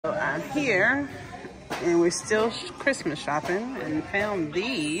So I'm here and we're still Christmas shopping and found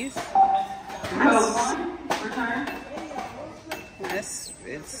these. This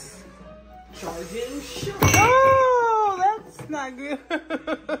is charging sugar. Oh, that's not good.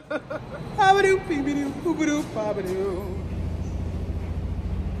 Babadoo, beebadoo, boobadoo, babadoo.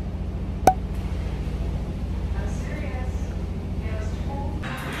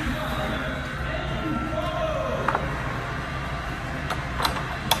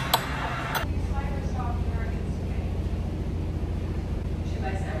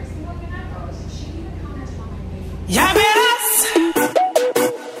 Ya verás,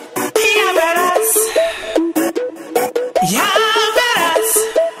 ya verás, ya verás,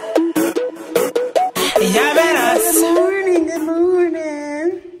 ya verás. Good morning, good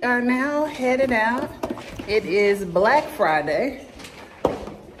morning. Are now headed out. It is Black Friday.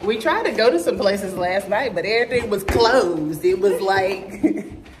 We tried to go to some places last night, but everything was closed. It was like,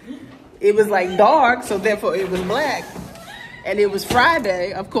 it was like dark, so therefore it was black. And it was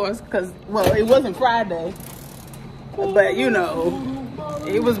Friday, of course, because, well, it wasn't Friday. But you know,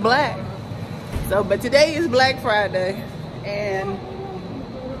 it was black. So, but today is Black Friday and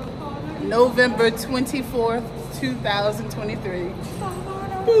November 24th, 2023.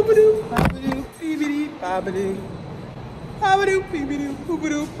 Boobadoo, babadoo, beebadoo, babadoo. Babadoo, beebadoo,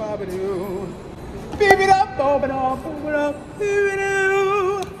 boobadoo, babadoo. Beebadoo, babadoo, boobadoo,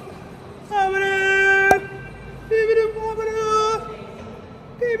 beebadoo. Babadoo, beebadoo, babadoo.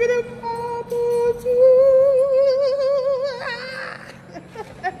 Beebadoo, babadoo.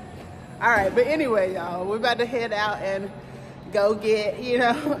 All right, but anyway, y'all, we're about to head out and go get, you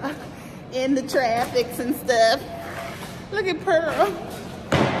know, in the traffics and stuff. Look at Pearl.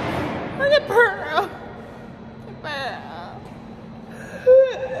 Look at Pearl. Pearl.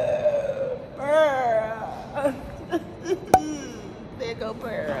 Pearl. There go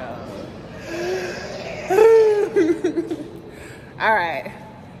Pearl. All right.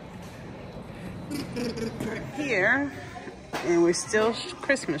 Here. And we're still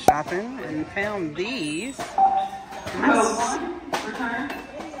Christmas shopping and found these.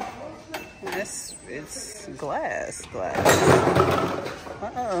 This is glass.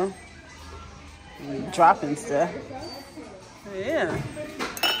 Uh-oh. Dropping stuff. Yeah.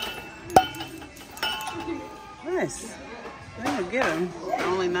 Nice. I'm gonna get them.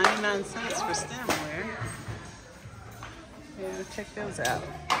 Only 99 cents for stemware. Yeah, check those out.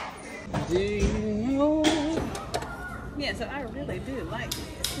 Do you know? Yeah, so I really do like this.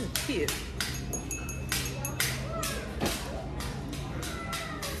 This is cute.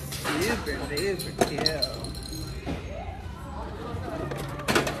 Super cute.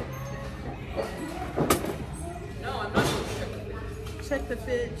 No, I'm not. Check the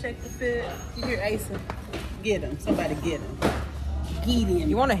fit. You hear Asa? Get him. Somebody get him. Get him.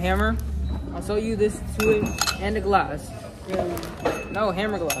 You want a hammer? I'll show you this tool and a glass. Really? No,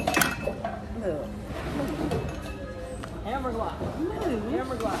 hammer glass. Look. Hammer glass. Ooh.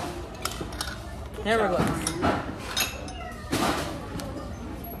 Hammer glass. Hammer glass.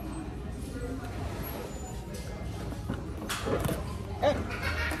 Hey.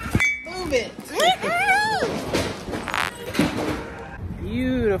 Move it.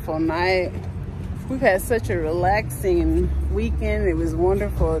 Beautiful night. We've had such a relaxing weekend. It was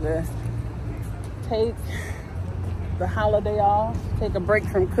wonderful to take the holiday off, take a break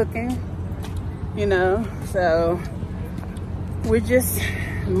from cooking, you know, so we're just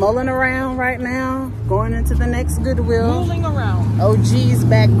mulling around right now, going into the next Goodwill. Mulling around. OG's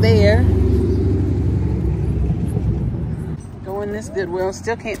back there. Going this Goodwill.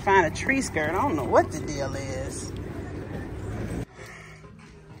 Still can't find a tree skirt. I don't know what the deal is.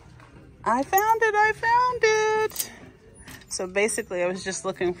 I found it. So basically I was just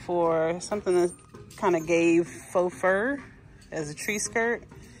looking for something that kind of gave faux fur as a tree skirt.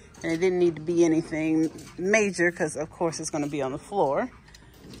 And it didn't need to be anything major because of course it's going to be on the floor.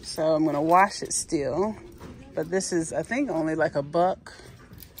 So I'm going to wash it still. But this is, I think, only like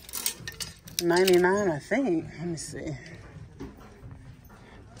 $1.99, I think. Let me see.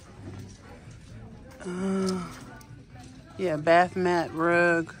 Yeah, bath mat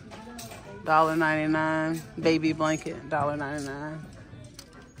rug, $1.99. Baby blanket, $1.99.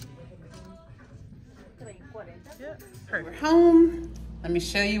 Yep. We're home. Let me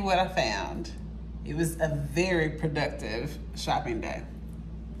show you what I found. It was a very productive shopping day.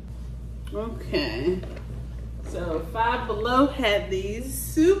 Okay. So Five Below had these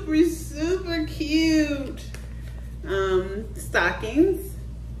super cute stockings.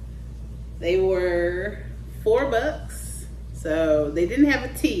 They were $4. So they didn't have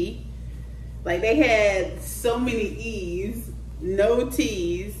a T. Like they had so many E's no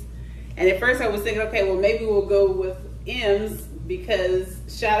T's. And at first I was thinking, okay, well maybe we'll go with M's, because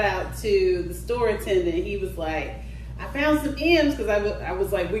shout out to the store attendant. He was like, I found some M's, because I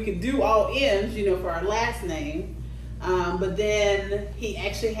was like, we could do all M's, you know, for our last name. But then he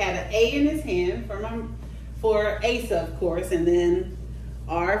actually had an A in his hand for Asa, of course, and then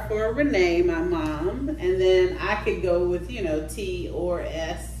R for Renee, my mom, and then I could go with, you know, T or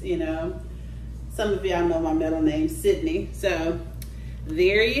S, you know. Some of y'all know my middle name, Sydney. So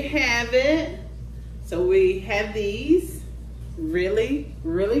there you have it. So we have these, really,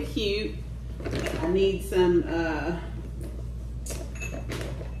 really cute. I need some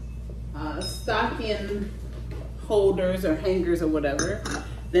stocking holders or hangers or whatever.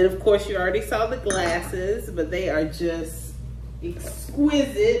 Then of course you already saw the glasses, but they are just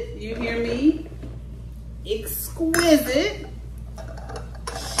exquisite. You hear me? Exquisite.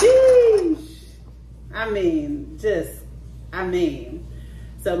 Sheesh. I mean,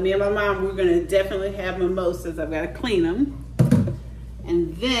 so me and my mom, we're gonna definitely have mimosas. I've got to clean them.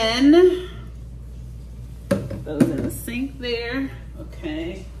 And then those in the sink there.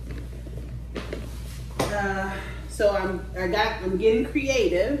 Okay. So I'm getting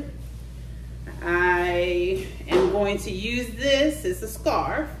creative. I am going to use this. It's a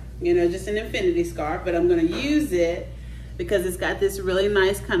scarf, you know, just an infinity scarf, but I'm going to use it because it's got this really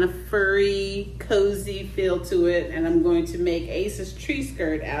nice kind of furry, cozy feel to it, and I'm going to make Asa's tree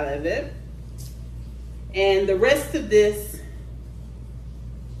skirt out of it. And the rest of this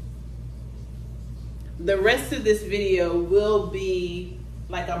video will be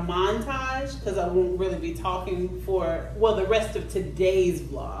like a montage, because I won't really be talking for, well, the rest of today's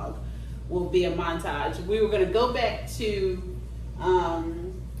vlog will be a montage. We were gonna go back to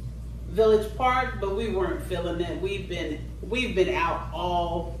Village Park, but we weren't feeling it. We've been out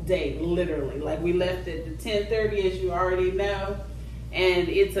all day, literally. Like, we left at 10:30, as you already know, and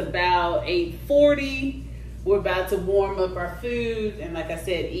it's about 8:40. We're about to warm up our food and, like I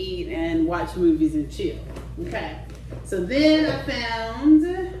said, eat and watch movies and chill. Okay. So then I found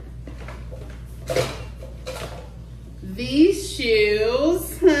these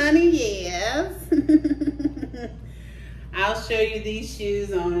shoes, honey, yes. I'll show you these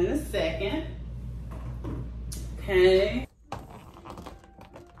shoes on in a second. Okay.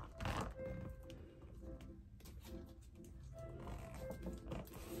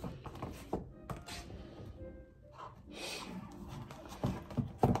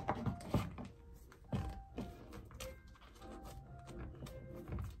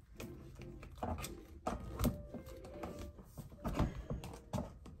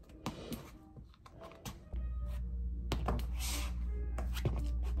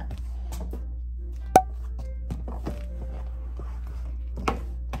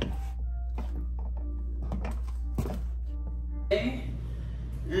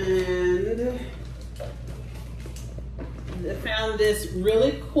 And I found this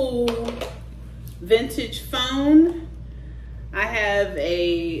really cool vintage phone. I have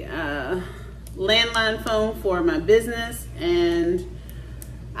a landline phone for my business, and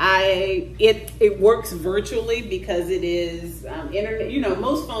it works virtually because it is internet. You know,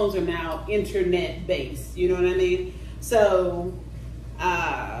 most phones are now internet based. You know what I mean? So,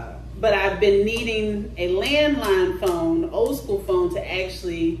 but I've been needing a landline phone, old school phone, to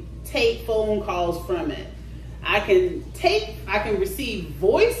actually take phone calls from it. I can receive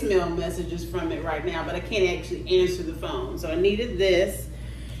voicemail messages from it right now, but I can't actually answer the phone. So I needed this.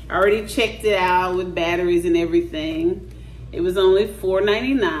 I already checked it out with batteries and everything. It was only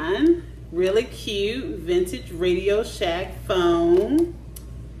 $4.99. Really cute, vintage Radio Shack phone.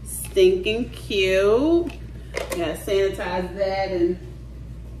 Stinking cute. Gotta sanitize that and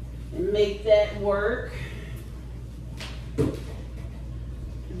make that work.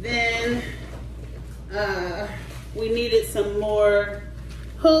 Then we needed some more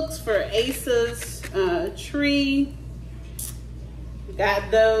hooks for Asa's tree.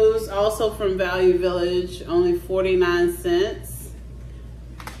 Got those also from Value Village, only 49 cents.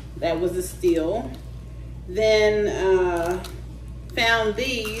 That was a steal. Then found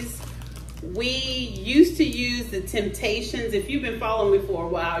these. We used to use the Temptations. If you've been following me for a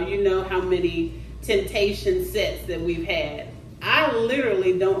while, you know how many Temptation sets that we've had. I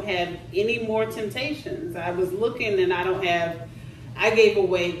literally don't have any more Temptations. I was looking and I gave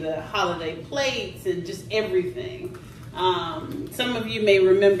away the holiday plates and just everything. Some of you may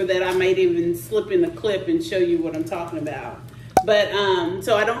remember that. I might even slip in a clip and show you what I'm talking about. But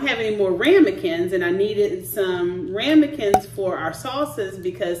so I don't have any more ramekins, and I needed some ramekins for our sauces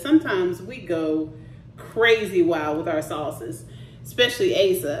because sometimes we go crazy wild with our sauces, especially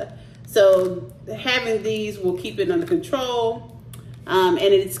Asa. So having these will keep it under control. And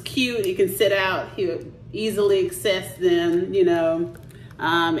it's cute. You can sit out here, easily access them, you know.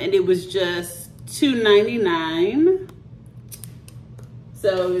 And it was just $2.99.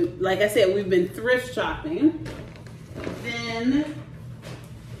 So, like I said, we've been thrift shopping. Then,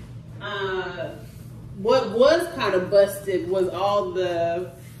 what was kind of busted was all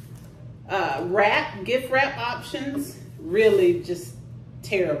the gift wrap options. Really just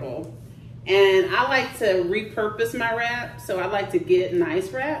terrible. And I like to repurpose my wrap, so I like to get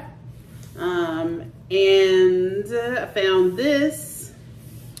nice wrap. And I found this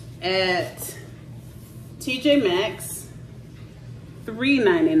at TJ Maxx,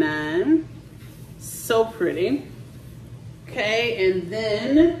 $3.99. So pretty. Okay, and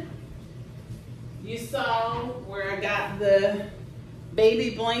then you saw where I got the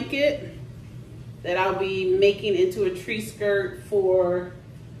baby blanket that I'll be making into a tree skirt for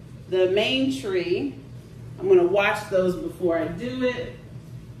the main tree. I'm gonna wash those before I do it.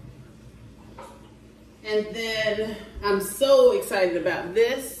 And then I'm so excited about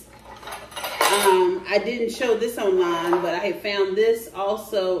this. I didn't show this online, but I had found this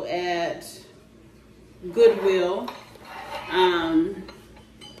also at Goodwill. And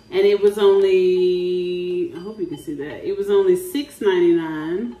it was only, I hope you can see that. It was only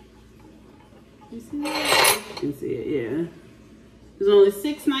 $6.99. You see that? You can see it, yeah. It was only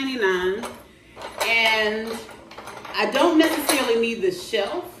 $6.99. And I don't necessarily need the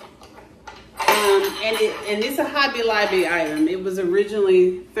shelf. And it's a Hobby Lobby item. It was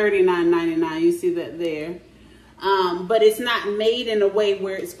originally $39.99. You see that there. But it's not made in a way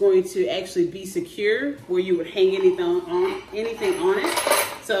where it's going to actually be secure, where you would hang anything on it.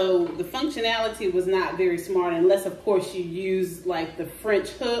 So the functionality was not very smart, unless of course you use like the French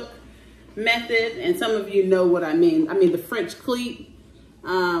hook method. And some of you know what I mean. I mean the French cleat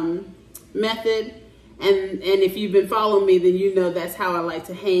method. And if you've been following me, then you know that's how I like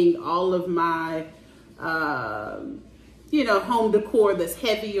to hang all of my, you know, home decor that's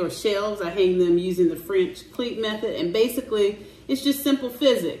heavy or shelves. I hang them using the French cleat method. And basically, it's just simple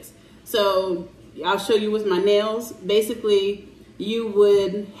physics. So I'll show you with my nails. Basically, you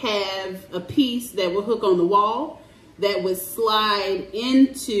would have a piece that will hook on the wall that would slide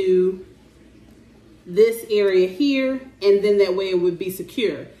into this area here. And then that way it would be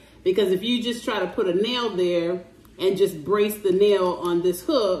secure. Because if you just try to put a nail there and just brace the nail on this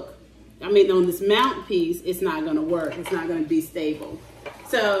hook, I mean on this mount piece, it's not gonna work. It's not gonna be stable.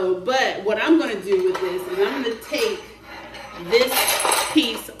 So, but what I'm gonna do with this is I'm gonna take this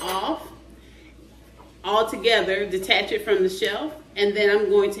piece off altogether, detach it from the shelf, and then I'm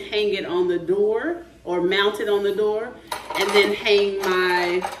going to hang it on the door or mount it on the door, and then hang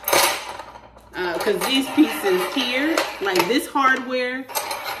my, cause these pieces here, like this hardware,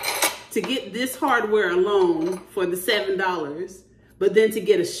 to get this hardware alone for the $7, but then to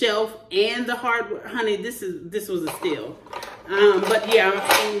get a shelf and the hardware, honey, this was a steal. But yeah, I'm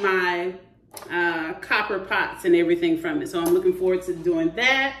hanging my copper pots and everything from it. So I'm looking forward to doing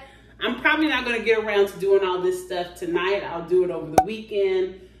that. I'm probably not gonna get around to doing all this stuff tonight. I'll do it over the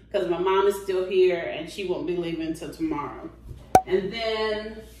weekend because my mom is still here and she won't be leaving until tomorrow. And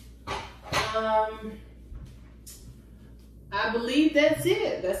then, I believe that's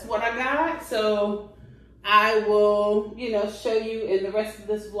it. That's what I got. So I will, you know, show you in the rest of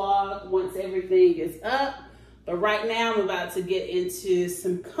this vlog once everything is up. But right now I'm about to get into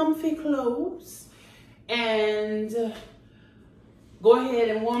some comfy clothes and go ahead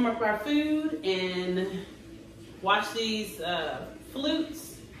and warm up our food and watch these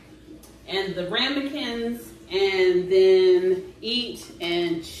flutes and the ramekins and then eat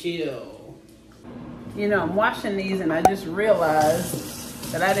and chill. You know, I'm washing these and I just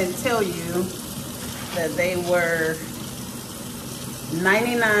realized that I didn't tell you that they were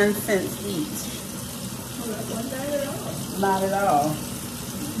 99 cents each. Not at all.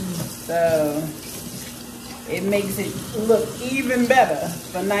 So it makes it look even better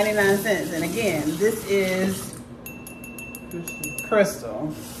for 99 cents. And again, this is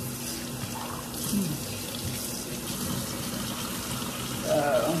crystal.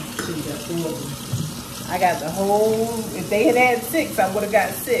 I got the whole, if they had had 6, I would have got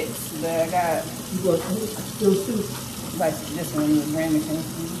 6. But I got, those two. like this one was ramekin.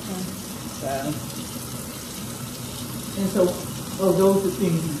 So. And so, oh, those are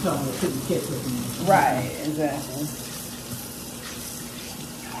things you talking about, couldn't catch up. Right, exactly.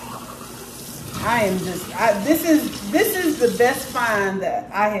 I am just, this is the best find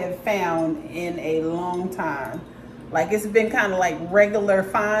that I have found in a long time. Like it's been kind of like regular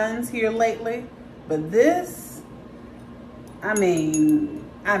finds here lately, but this, I mean,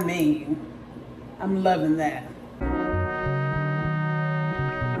 I'm loving that.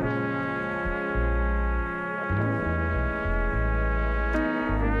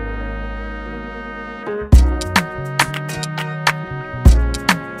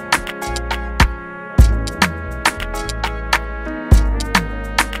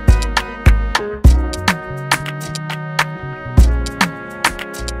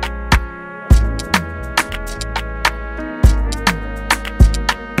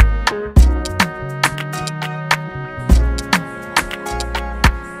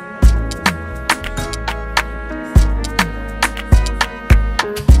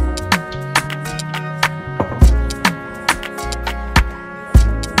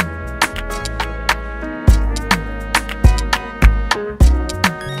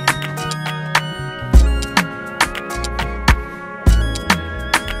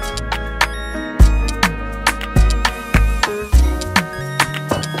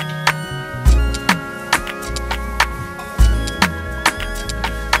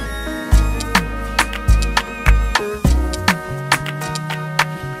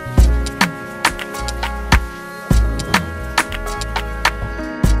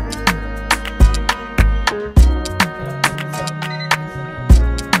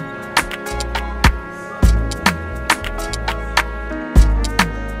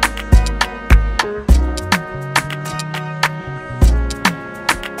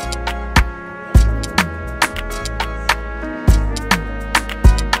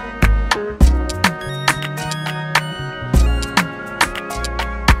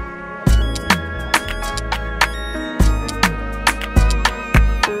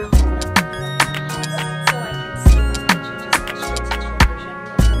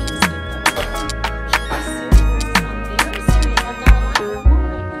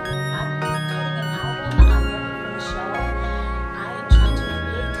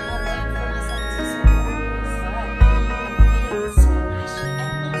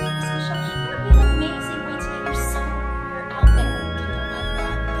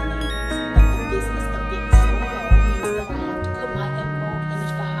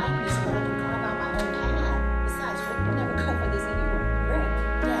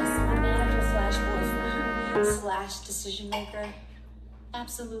 slash decision maker?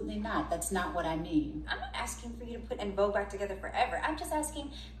 Absolutely not. That's not what I mean. I'm not asking for you to put En Vogue back together forever. I'm just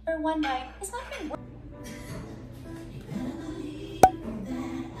asking for one night. It's not gonna work.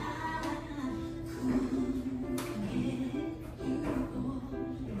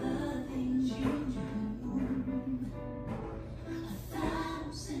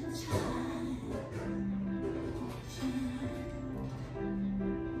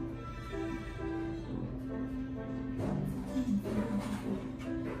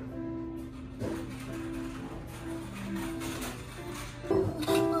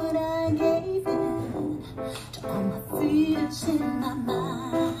 What I gave in to all my fears in my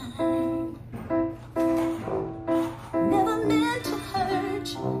mind. Never meant to hurt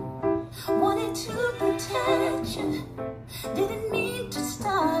you, wanted to protect you, didn't mean to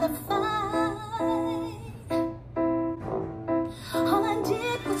start a fight. All I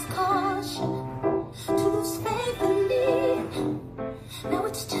did was cause you to lose faith in me. Now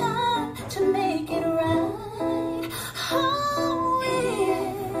it's time to make it right. How will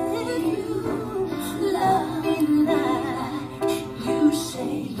you love me like you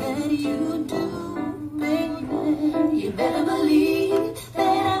say that you do, baby? You better believe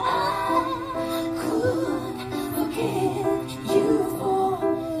that I could forgive you for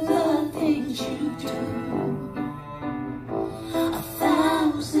the things you do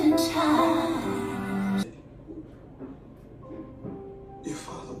 1,000 times. Your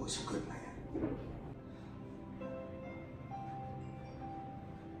father was a good man.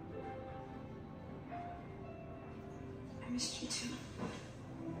 I missed you too.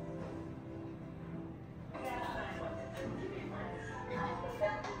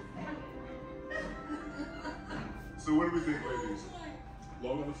 So what do we think, ladies?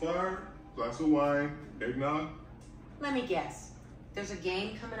 Log on the fire, glass of wine, eggnog? Let me guess. There's a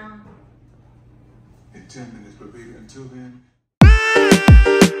game coming on? In 10 minutes, but baby, until then.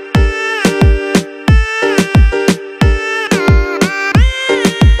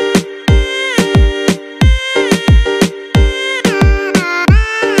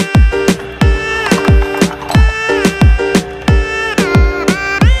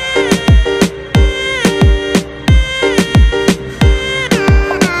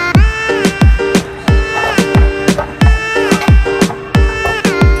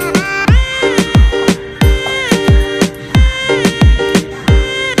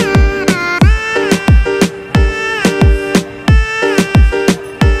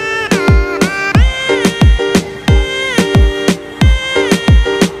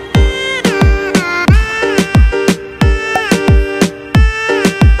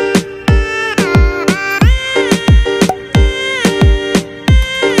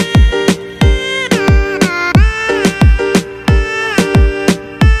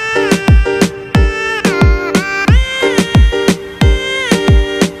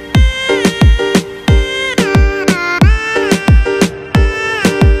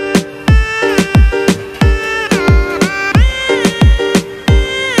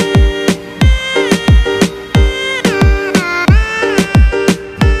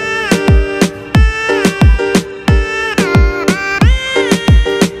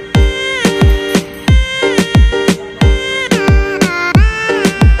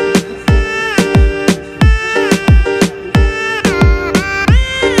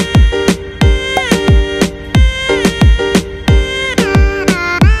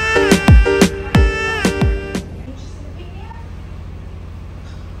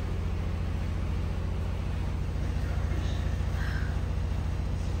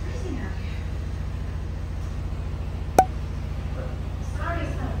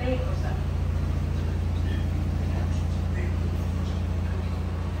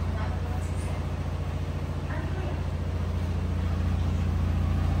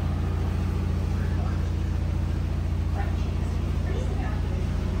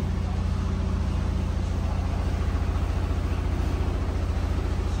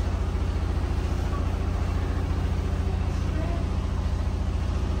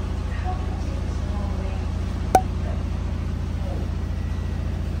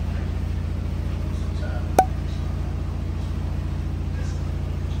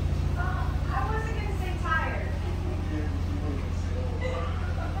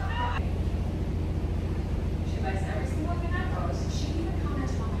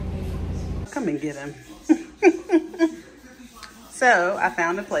 Come and get him. So I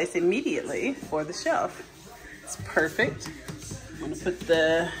found a place immediately for the shelf. It's perfect. I'm gonna put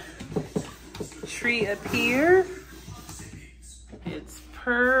the tree up here. It's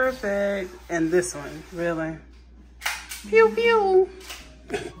perfect. And this one, really. Pew, pew.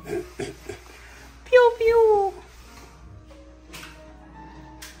 Pew, pew.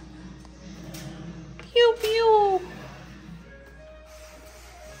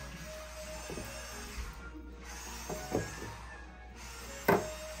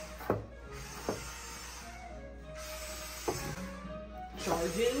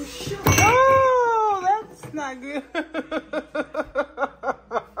 Charging shot. Oh, that's not good.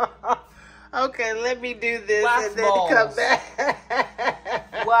 Okay, let me do this Wax and then balls. come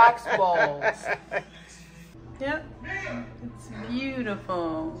back. Wax balls. Yep, it's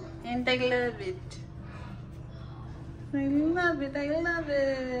beautiful, and they love it. They love it, they love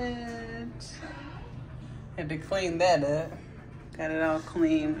it. Had to clean that up. Got it all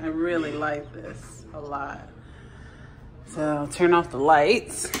clean. I really like this a lot. So I'll turn off the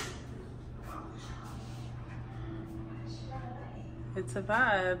lights. It's a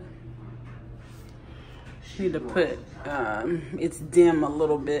vibe. Need to put, it's dim a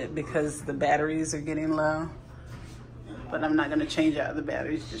little bit because the batteries are getting low. But I'm not gonna change out the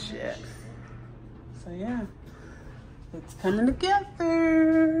batteries just yet. So yeah, it's coming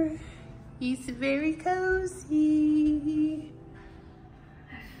together. It's very cozy.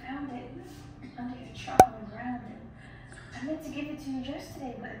 I found it under your truck on the ground. I meant to give it to you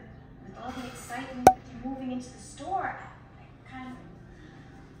yesterday, but with all the excitement with you moving into the store, I kind of...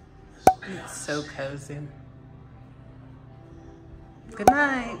 It's so cozy. Good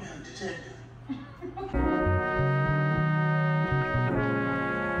night.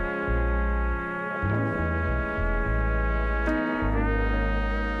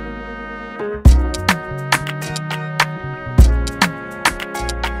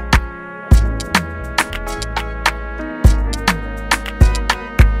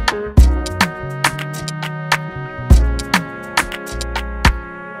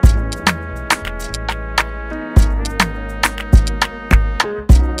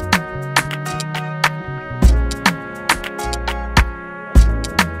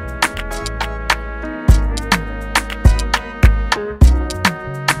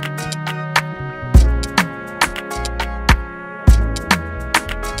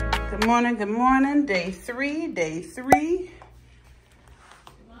 Good morning, day three.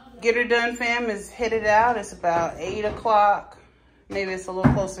 Get Her Done fam is headed out. It's about 8 o'clock. Maybe it's a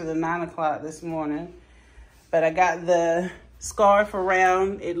little closer to 9 o'clock this morning. But I got the scarf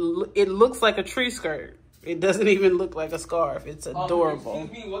around. It looks like a tree skirt. It doesn't even look like a scarf. It's adorable.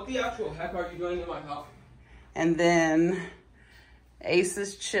 Excuse me, what the actual heck are you doing in my house? And then Ace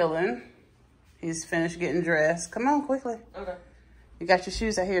is chilling. He's finished getting dressed. Come on, quickly. Okay. You got your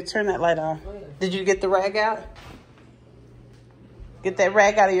shoes out here. Turn that light on. Did you get the rag out? Get that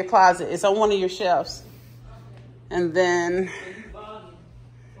rag out of your closet. It's on one of your shelves. And then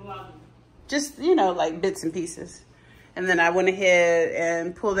just, you know, like bits and pieces. And then I went ahead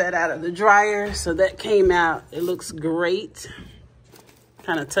and pulled that out of the dryer. So that came out. It looks great.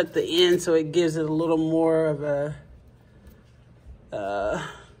 Kind of tucked the end so it gives it a little more of a,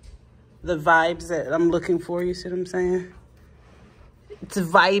 the vibes that I'm looking for. You see what I'm saying? It's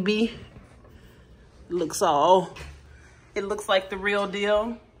vibey. It looks like the real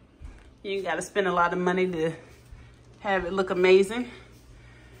deal. You ain't gotta spend a lot of money to have it look amazing.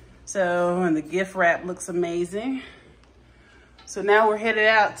 So, and the gift wrap looks amazing. So now we're headed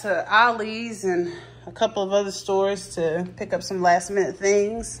out to Ollie's and a couple of other stores to pick up some last minute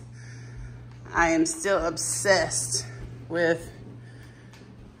things. I am still obsessed with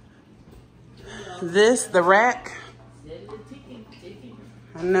this, the rack.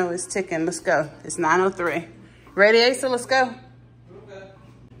 I know it's ticking. Let's go. It's 9:03. Ready, Asa? Let's go. Okay.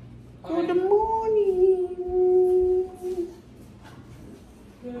 Good morning.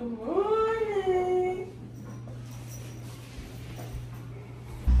 Good morning.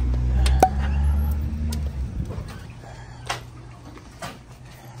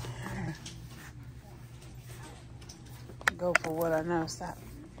 Go for what I know. Stop.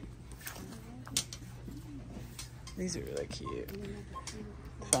 These are really cute.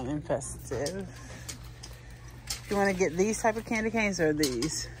 Fun and festive. You want to get these type of candy canes or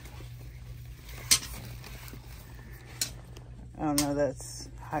these? Oh no, that's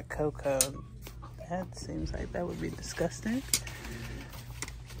hot cocoa. That seems like that would be disgusting.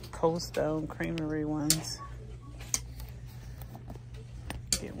 Cold Stone Creamery ones.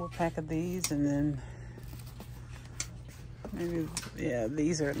 Get one pack of these and then maybe, yeah,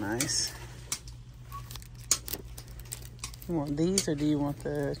 these are nice. You want these or do you want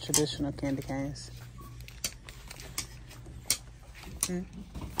the traditional candy canes? They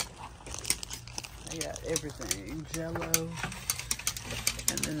got everything, Jello,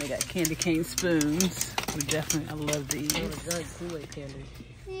 and then they got candy cane spoons. I love these. I got a giant Kool-Aid candy.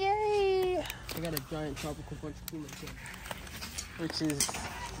 Yay! I got a giant tropical punch Kool-Aid candy. Which is,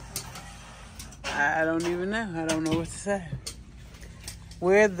 I don't even know. I don't know what to say.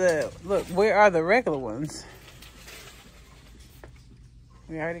 Where are the regular ones?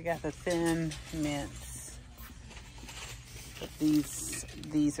 We already got the thin mints. But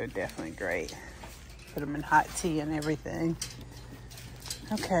these are definitely great. Put them in hot tea and everything.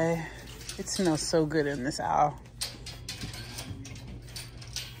 Okay, it smells so good in this aisle.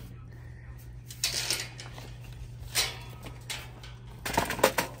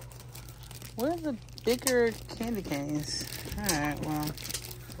 Where are the bigger candy canes? All right, well,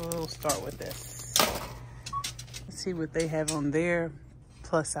 we'll start with this. Let's see what they have on their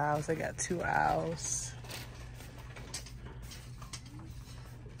plus aisles. They got 2 aisles.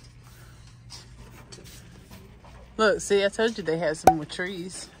 Look, see, I told you they had some with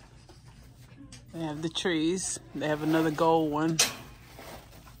trees. They have the trees. They have another gold one.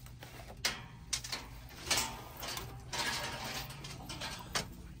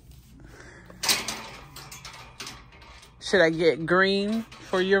 Should I get green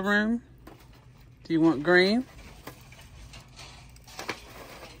for your room? Do you want green?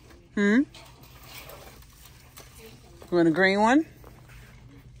 You want a green one?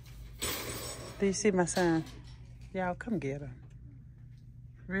 Do you see my son? Y'all, come get him.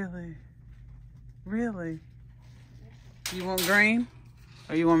 Really? Really? You want green?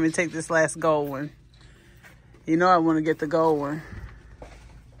 Or you want me to take this last gold one? You know I want to get the gold one.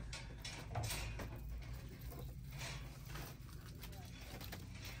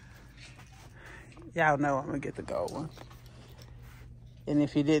 Y'all know I'm going to get the gold one. And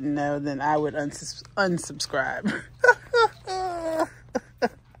if you didn't know, then I would unsubscribe.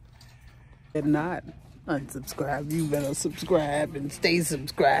 If not unsubscribe, you better subscribe and stay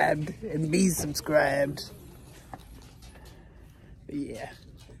subscribed and be subscribed. But yeah.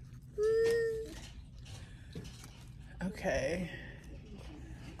 Okay.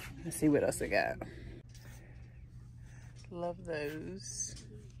 Let's see what else I got. Love those.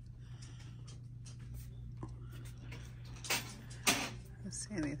 Let's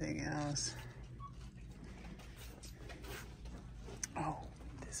see anything else. Oh,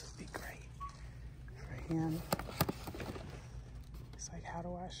 this would be great for him. It's like, how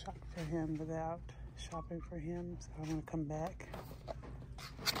do I shop for him without shopping for him? So I want to come back.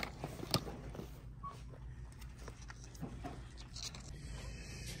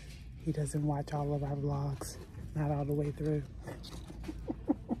 He doesn't watch all of our vlogs, not all the way through.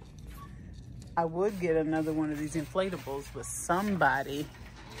 I would get another one of these inflatables, but somebody,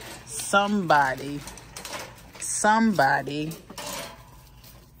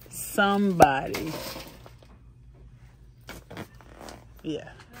 yeah,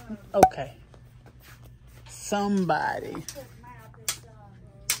 okay, somebody,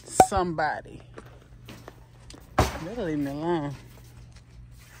 better leave me alone.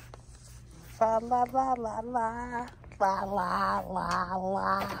 La la la la la, la la la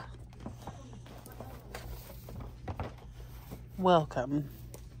la. Welcome.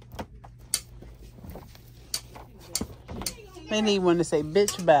 They need one to say,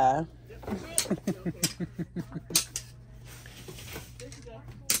 bitch, bye.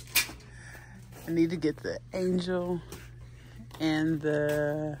 I need to get the angel and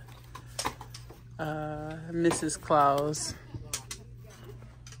the Mrs. Claus.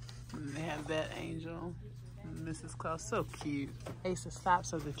 They have that angel and Mrs. Claus. So cute. Asa, stop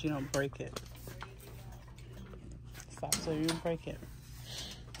so that you don't break it. Stop so you don't break it.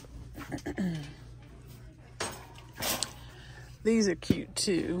 These are cute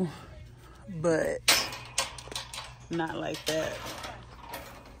too, but not like that.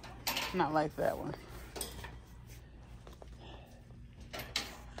 Not like that one.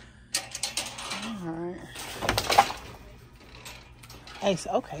 All right. Ace,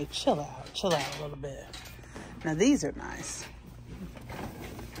 okay, chill out a little bit. Now these are nice.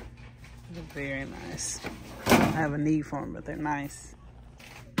 They're very nice. I have a need for them, but they're nice.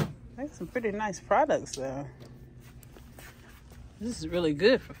 They have some pretty nice products though. This is really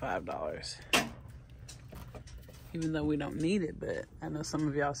good for $5. Even though we don't need it, but I know some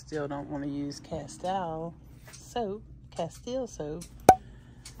of y'all still don't want to use Castile soap.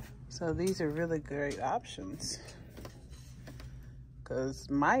 So these are really great options. Because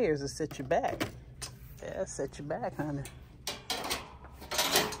Myers will set you back. Yeah, set you back, honey.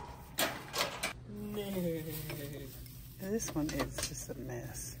 This one is just a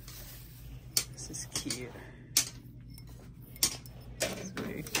mess. This is cute. It's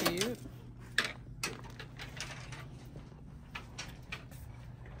very cute.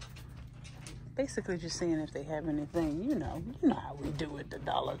 Basically just seeing if they have anything, you know how we do at the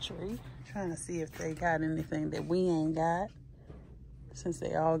Dollar Tree. Trying to see if they got anything that we ain't got, since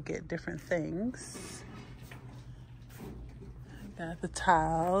they all get different things. Got the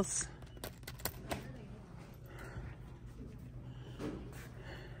tiles.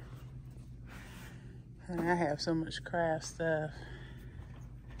 I have so much craft stuff.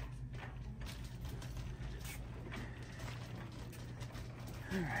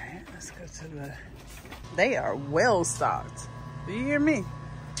 All right, let's go to the... They are well stocked. Do you hear me?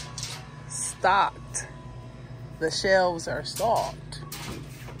 Stocked. The shelves are stocked.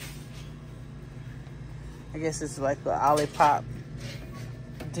 I guess it's like the Olipop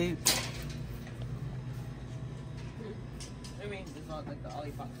dupe. I mean, it's not like the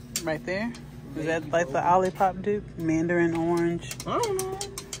Olipop. Right there? Is that like the Olipop dupe? Mandarin orange? I don't know.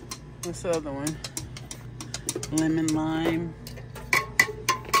 What's the other one? Lemon lime.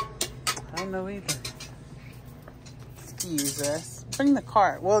 I don't know either. Excuse us. Bring the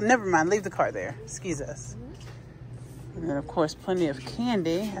cart. Well, never mind. Leave the cart there. Excuse us. And then, of course, plenty of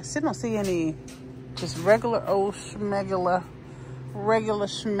candy. I still don't see any just regular old schmegula, regular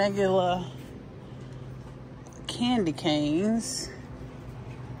schmegula candy canes.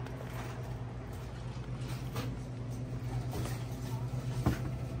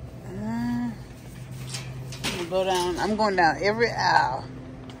 I'm going down every aisle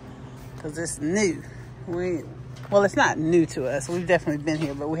because it's new. Well, it's not new to us. We've definitely been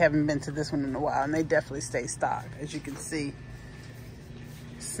here, but we haven't been to this one in a while, and they definitely stay stocked, as you can see.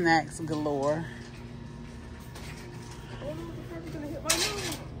 Snacks galore.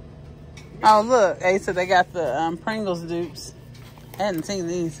 Oh, look, Asa, they got the Pringles dupes. I hadn't seen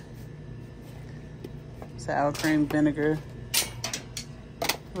these. Sour cream vinegar.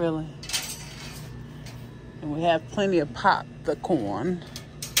 Really? And we have plenty of pop the corn. I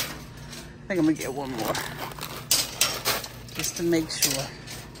think I'm gonna get one more. Just to make sure.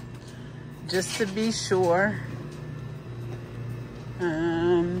 Just to be sure.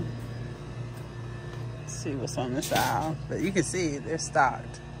 Let's see what's on this aisle. But you can see they're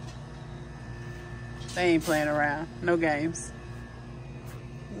stocked. They ain't playing around. No games.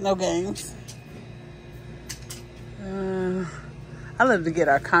 No games. I love to get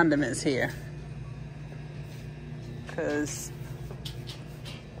our condiments here. Because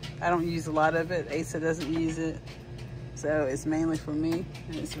I don't use a lot of it. Asa doesn't use it. So it's mainly for me.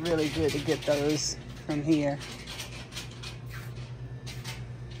 And it's really good to get those from here.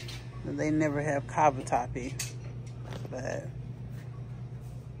 They never have cavatappi. But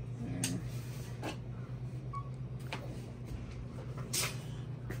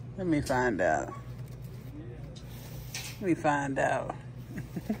let me find out. Let me find out.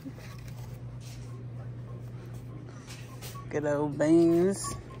 Good old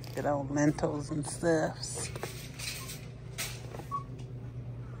beans, good old lentils and stuffs.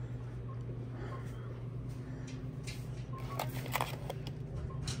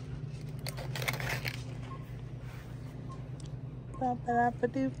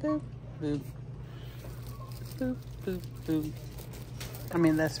 Boop, boop, boop, boop, boop. I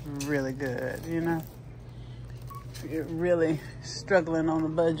mean, that's really good, you know? You're really struggling on the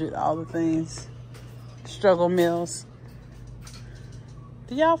budget, all the things. Struggle meals.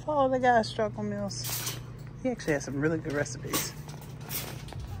 Do y'all follow the guy Struggle Meals? He actually has some really good recipes.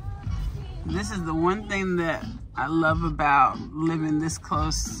 This is the one thing that I love about living this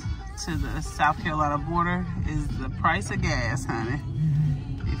close to the South Carolina border is the price of gas, honey.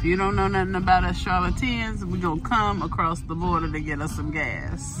 If you don't know nothing about us Charlottesans, we're gonna come across the border to get us some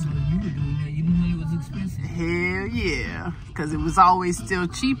gas. You were doing that even when it was expensive. Hell yeah, because it was always still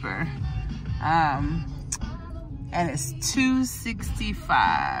cheaper. And it's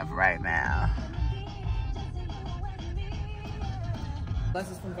 $2.65 right now.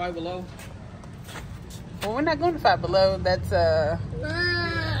 Lessons from Five Below. Well, we're not going to Five Below. That's there's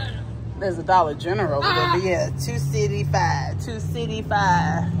a Dollar General over there, but yeah,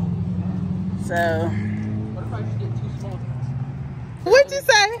 $2.65. So. What if I just get 2 small drinks? What'd you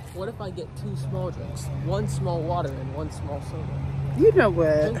say? What if I get 2 small drinks? 1 small water and 1 small soda. You know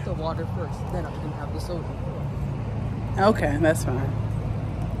what? Drink the water first, then I can have the soda. Okay, that's fine.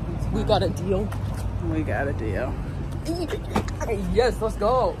 We got a deal. We got a deal. Yes, let's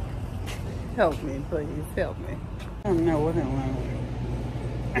go. Help me, please. Help me. I don't know what I want.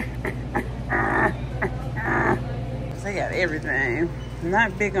 They got everything.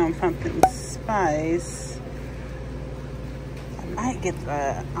 Not big on pumpkin spice. I might get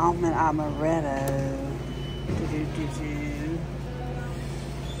the almond amaretto.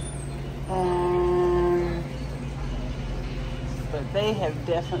 But they have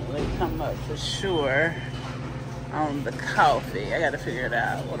definitely come up for sure on the coffee. I gotta figure it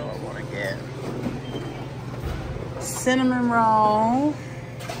out. What do I want to get? Cinnamon roll,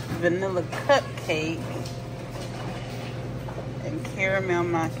 vanilla cupcake, and caramel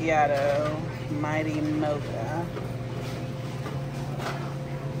macchiato, mighty mocha.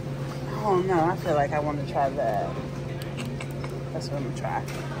 Oh no, I feel like I want to try that. That's what I'm gonna try.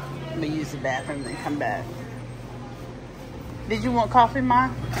 I'm gonna use the bathroom and then come back. Did you want coffee, Ma?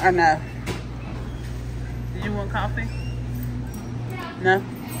 Or no? Did you want coffee? No?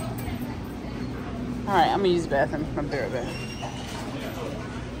 Alright, I'm gonna use the bathroom. I'll be right back.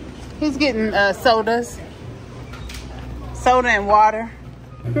 He's getting sodas. Soda and water.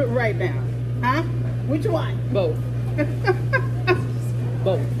 Right now. Huh? Which one? Both.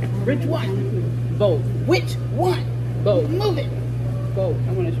 Both. Which one? Both. Which one? Both. Move it. Both.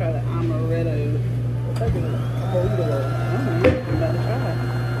 I want to try the amaretto. Oh, I'm about to try.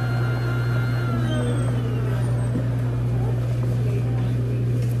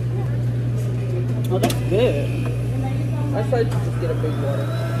 Oh, that's good. I tried to just get a big water.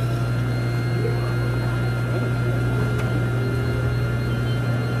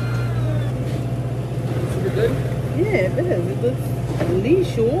 Super good? Yeah, it does. It looks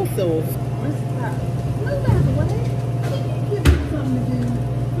delicious. Move out of the way. Can you give me something to do?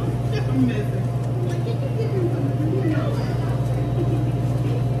 I'm missing. Can you give me something to do?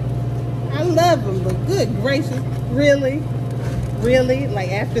 I love them, but good gracious. Really? Really?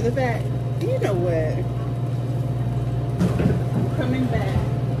 Like after the fact? You know what? I'm coming back.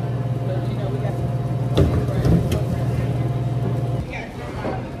 But you know, we got to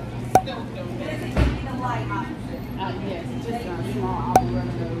yes, just a small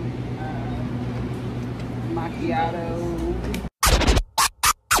amaretto macchiato.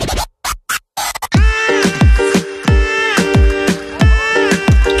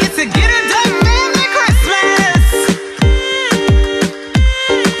 It's a get it done family Christmas.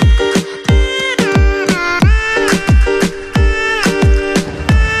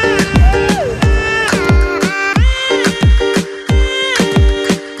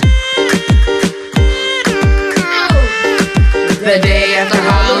 The day after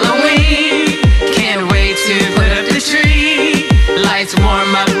Halloween, can't wait to put up the tree. Lights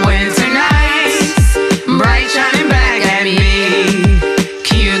warm up winter nights, bright shining back at me.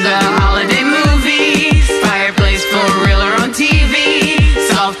 Cue the holiday movies, fireplace for real or on TV.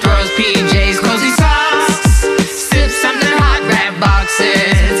 Soft throws, PJs, cozy socks, sip something hot, grab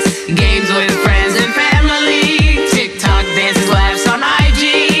boxes. Games with friends and family, TikTok dances, laughs on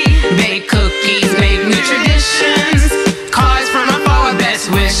IG. Bake cookies, make new traditions. Cards from my forward best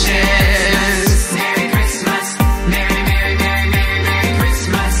wishes. Merry Christmas, Merry, Merry, Merry, Merry, Merry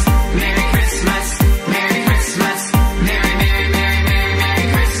Christmas. Merry Christmas, Merry Christmas, Merry, Merry, Merry, Merry, Merry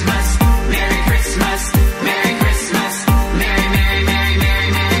Christmas. Merry Christmas, Merry Christmas, Merry, Merry, Merry,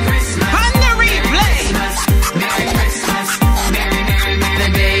 Merry, Merry Christmas. On the replay. Merry Christmas, Merry, Merry, Merry. The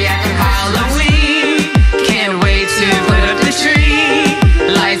day after Halloween, can't wait to put up the tree.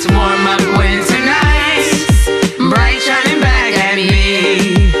 Lights warm up winter nights, bright shining back at me.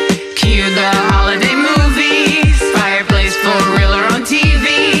 Cue the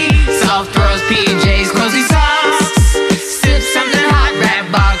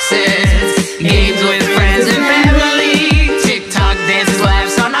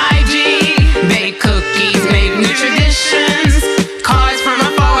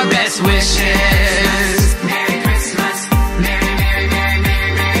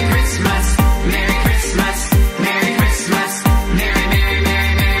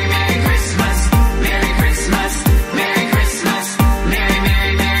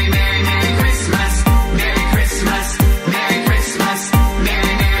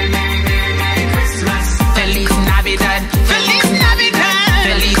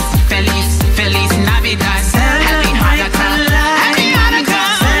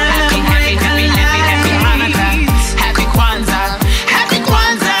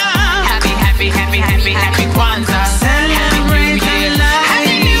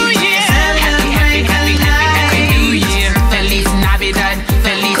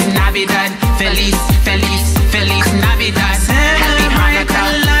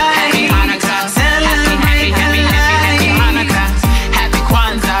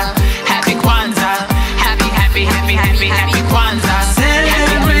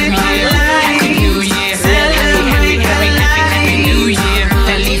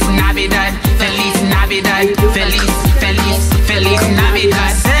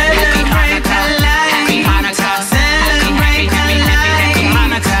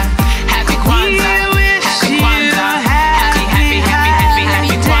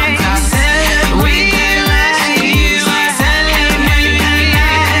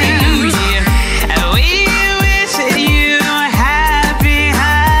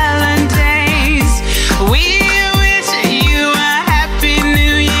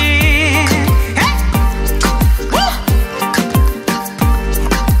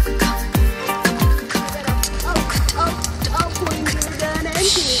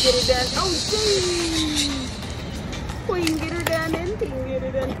get it done. Oh, geez. Queen, get her done and King, get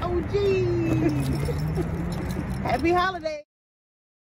her done. Oh, geez. Happy holidays.